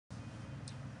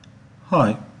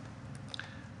Hi,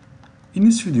 in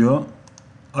this video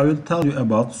I will tell you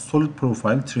about Solid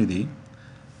Profile 3D.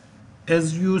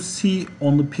 As you see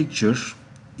on the picture,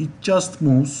 it just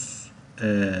moves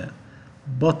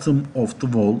bottom of the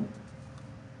wall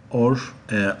or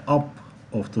up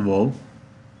of the wall.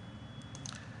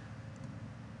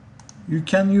 You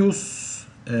can use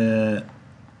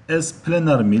as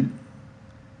planar mill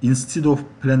instead of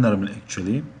planar mill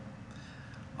actually.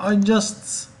 I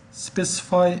just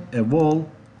specify a wall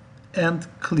and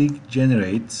click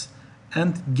generate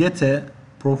and get a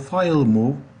profile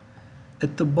move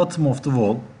at the bottom of the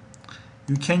wall.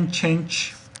 You can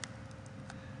change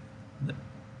the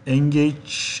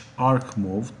engage arc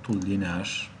move to linear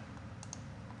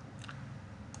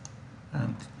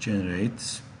and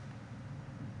generate.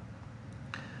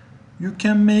 You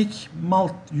can make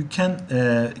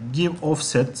give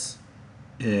offsets.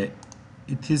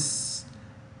 It is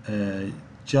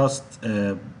just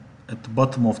at the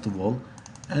bottom of the wall,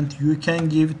 and you can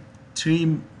give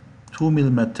 2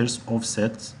 millimeters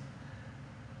offset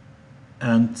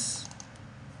and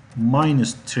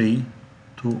 -3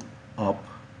 to up.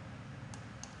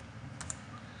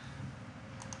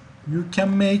 You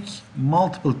can make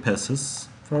multiple passes.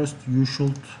 First you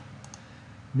should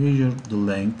measure the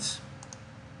length.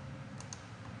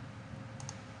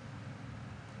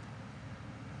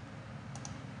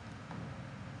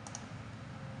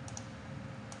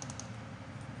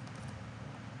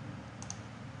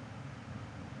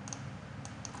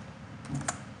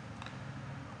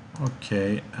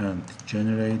 Okay, and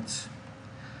generate.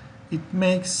 It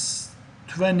makes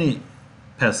 20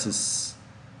 passes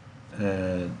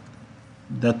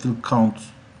that will count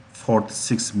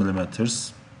 46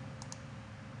 millimeters.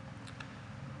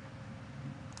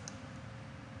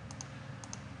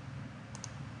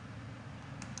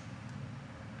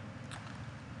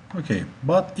 Okay,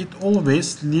 but it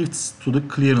always leads to the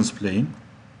clearance plane.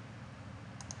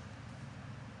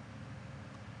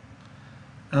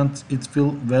 And it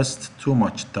will waste too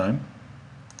much time.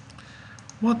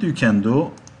 What you can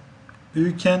do,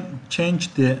 you can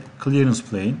change the clearance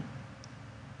plane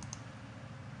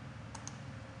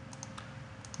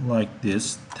like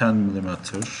this, 10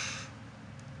 millimeter,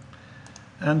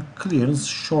 and clearance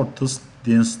shortest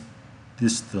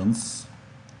distance,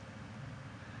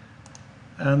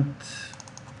 and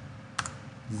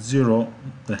 0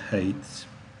 the height,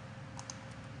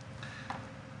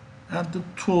 and the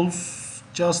tools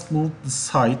just move the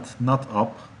side, not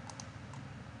up,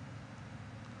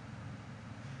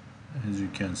 as you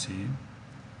can see.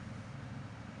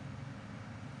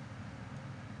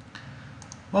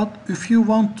 But if you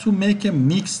want to make a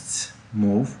mixed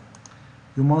move,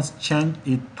 you must change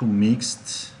it to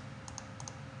mixed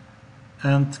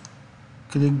and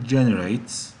click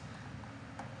generate.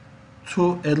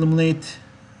 To eliminate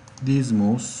these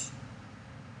moves,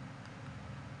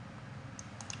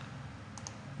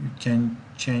 you can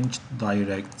change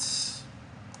direct,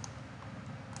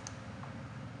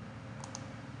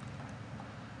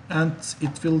 and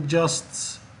it will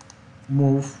just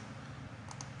move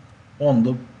on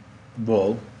the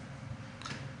wall,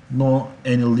 no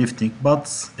any lifting.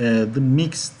 But the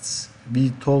mixed, we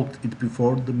talked it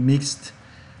before, the mixed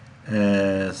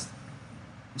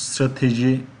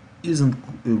strategy isn't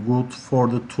good for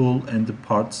the tool and the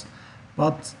parts.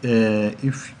 But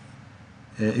if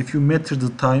you measure the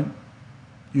time,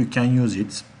 you can use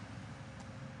it.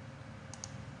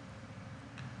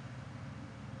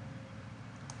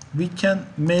 We can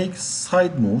make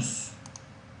side moves.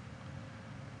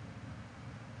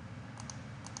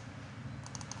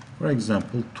 For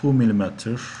example, 2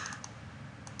 millimeter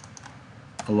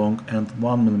along and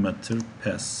 1 millimeter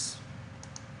pass.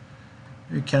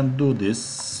 You can do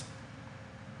this,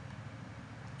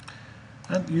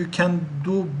 and you can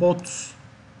do both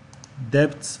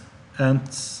depth and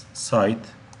side.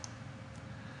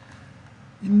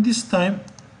 In this time,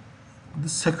 the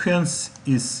sequence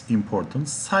is important.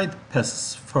 Side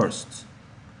passes first.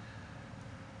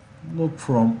 Look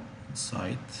from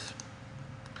side.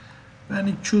 When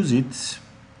you choose it,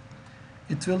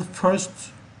 it will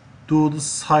first do the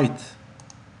side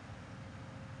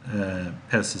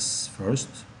passes first.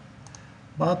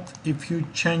 But if you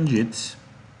change it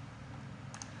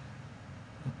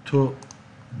to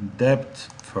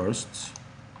depth first,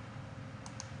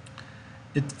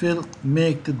 it will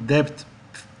make the depth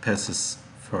passes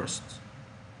first.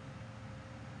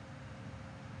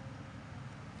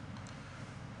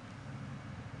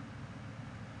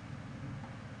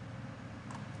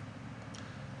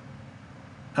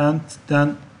 And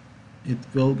then it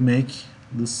will make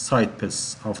the side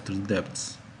pass after the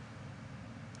depth.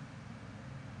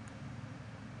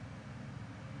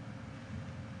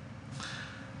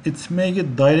 it make a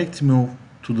direct move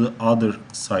to the other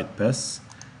side pass.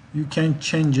 You can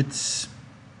change it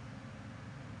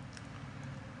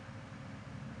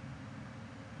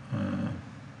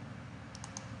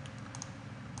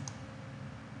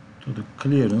to the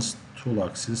clearance tool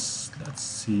axis. Let's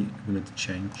see, will it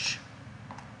change?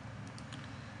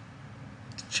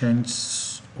 It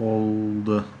changes all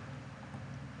the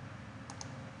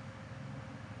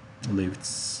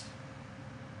lifts.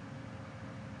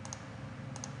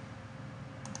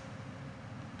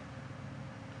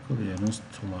 Clearance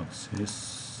tool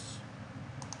axis.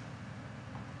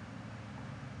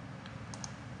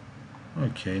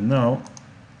 Okay, now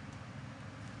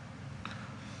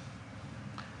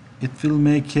it will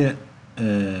make a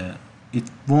it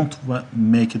won't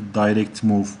make a direct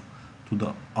move to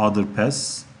the other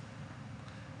pass.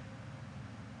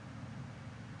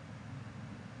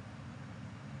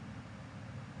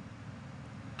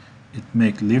 It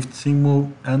make lifting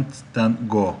move and then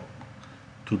go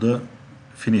to the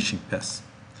finishing pass.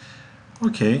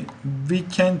 Okay, we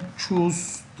can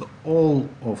choose all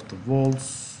of the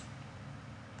walls.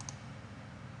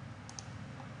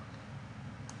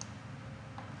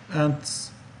 And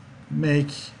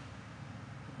make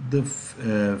the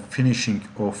finishing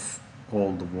of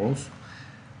all the walls.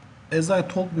 As I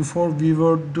told before, we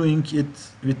were doing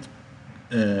it with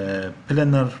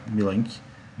planar milling,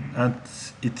 and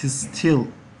it is still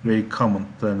very common,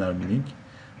 planar milling,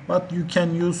 but you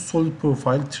can use solid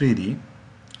profile 3D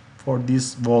for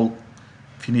this wall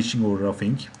finishing or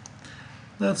roughing.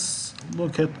 Let's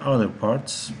look at other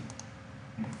parts.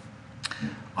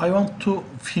 I want to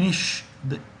finish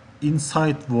the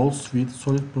inside walls with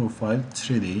solid profile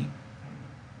 3D.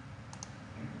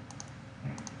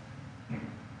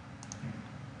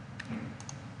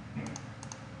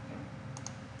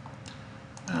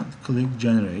 And click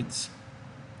generate.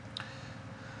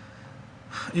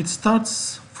 It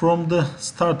starts from the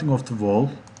starting of the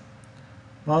wall,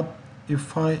 but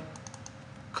if I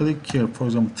click here, for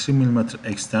example 3 mm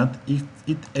extend,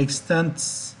 it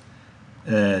extends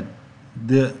the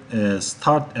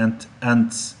start and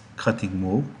end cutting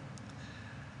move.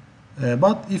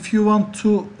 But if you want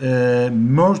to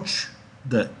merge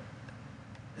the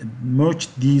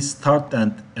start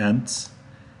and end,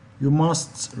 you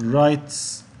must write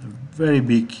very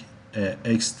big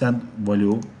extend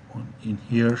value in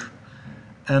here,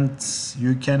 and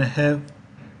you can have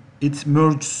it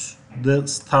merges the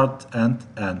start and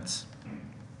end.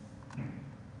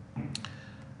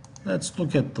 Let's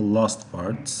look at the last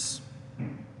parts.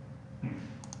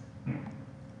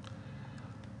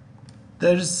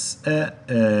 There is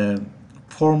a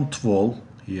formed wall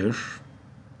here.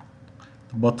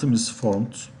 The bottom is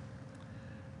formed,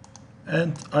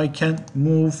 and I can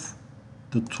move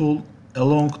the tool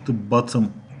along the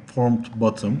bottom, formed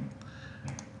bottom.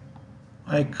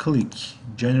 I click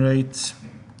generate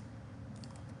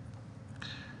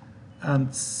and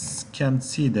can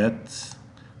see that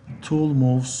the tool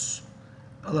moves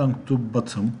along the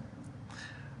bottom,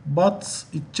 but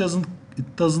it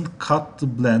doesn't cut the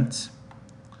blend.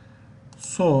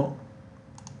 So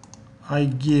I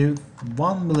give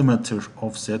 1 mm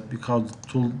offset because the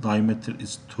tool diameter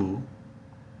is 2.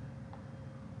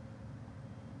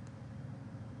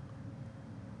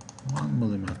 1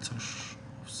 mm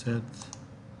offset,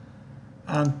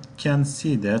 and can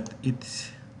see that it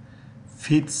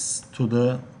fits to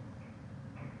the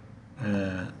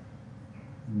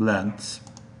blend.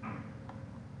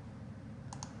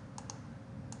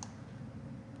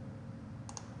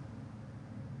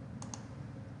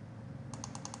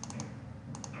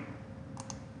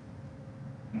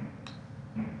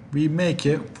 We make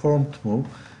a formed move.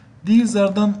 These are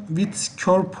done with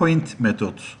curve point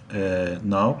method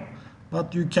now,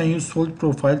 but you can use solid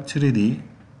profile 3D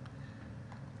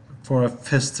for a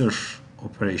faster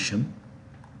operation.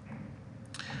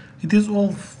 It is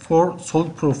all for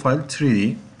solid profile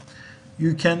 3D.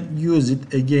 You can use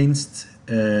it against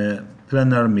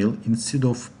planar mill instead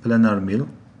of planar mill.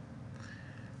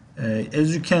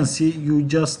 As you can see, you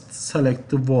just select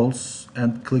the walls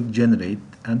and click generate,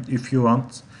 and if you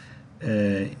want,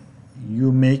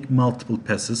 you make multiple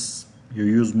passes. You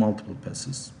use multiple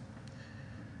passes.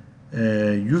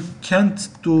 You can't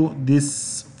do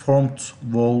this formed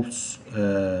walls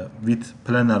with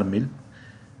planar mill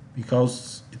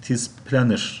because it is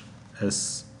planar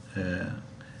as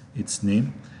its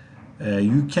name.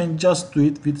 You can just do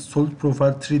it with solid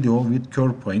profile 3D or with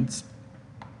curve points.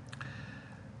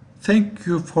 Thank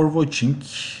you for watching.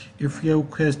 If you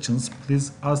have questions,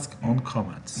 please ask on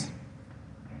comments.